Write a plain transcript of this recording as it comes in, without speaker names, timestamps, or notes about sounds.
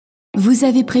Vous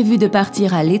avez prévu de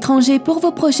partir à l'étranger pour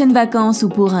vos prochaines vacances ou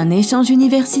pour un échange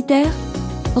universitaire?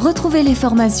 Retrouvez les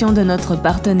formations de notre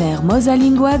partenaire Mots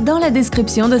dans la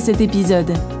description de cet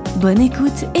épisode. Bonne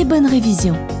écoute et bonne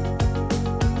révision.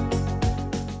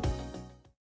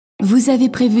 Vous avez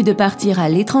prévu de partir à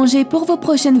l'étranger pour vos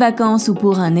prochaines vacances ou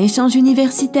pour un échange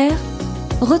universitaire?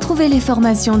 Retrouvez les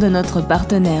formations de notre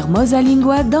partenaire Mots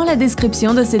dans la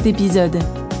description de cet épisode.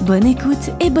 Bonne écoute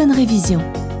et bonne révision.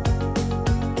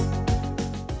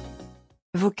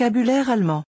 Vocabulaire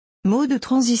allemand. Mots de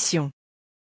transition.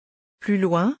 Plus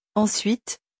loin,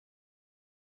 ensuite.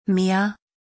 Mehr.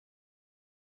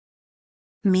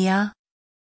 Mehr.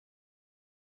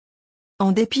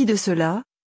 En dépit de cela.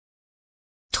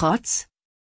 Trotz.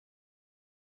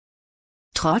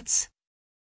 Trotz.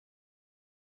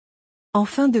 En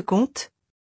fin de compte.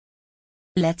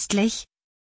 Letztlich.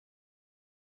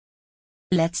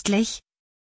 Letztlich.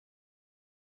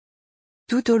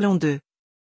 Tout au long de.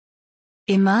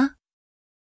 Immer.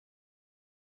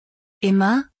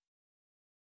 Immer.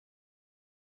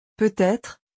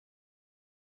 Peut-être.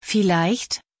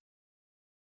 Vielleicht.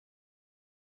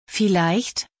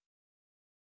 Vielleicht.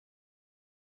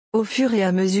 Au fur et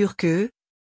à mesure que.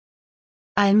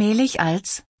 Allmählich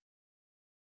als.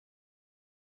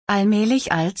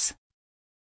 Allmählich als.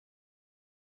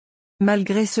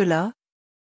 Malgré cela.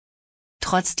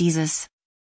 Trotz dieses.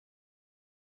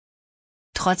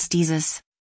 Trotz dieses.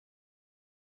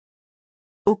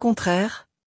 Au contraire.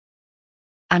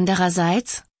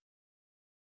 Andererseits.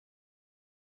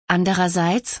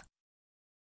 Andererseits.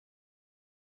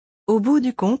 Au bout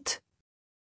du compte.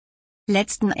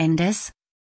 Letzten Endes.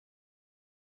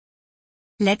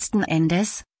 Letzten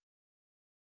Endes.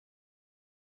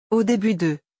 Au début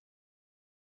de.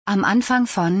 Am Anfang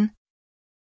von.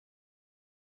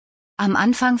 Am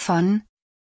Anfang von.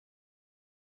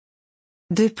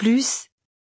 De plus.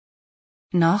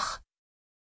 Noch.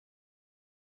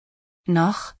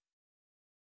 Noch.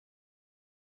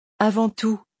 Avant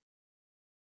tout.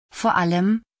 Vor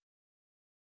allem.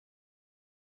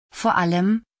 Vor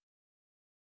allem.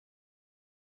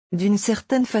 D'une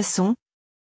certaine façon.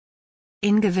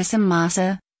 In gewissem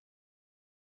Maße.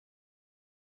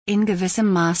 In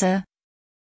gewissem Maße.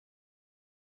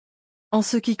 En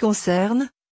ce qui concerne.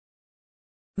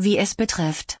 Wie es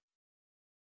betrifft.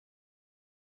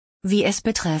 Wie es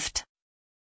betrifft.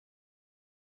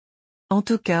 En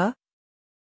tout cas.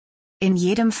 In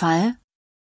jedem Fall.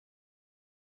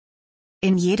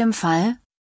 In jedem Fall.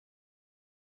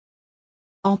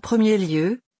 En premier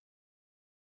lieu.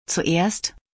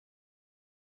 Zuerst.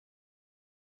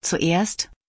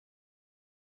 Zuerst.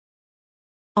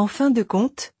 En fin de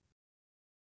compte.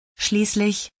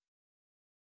 Schließlich.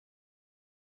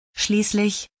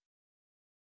 Schließlich.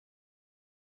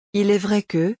 Il est vrai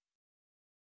que.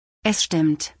 Es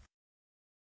stimmt.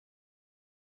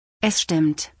 Es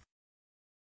stimmt.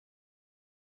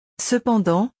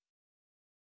 Cependant.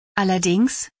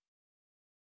 Allerdings.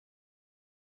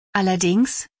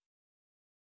 Allerdings.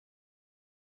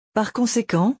 Par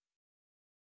conséquent.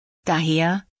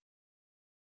 Daher.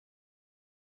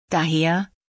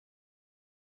 Daher.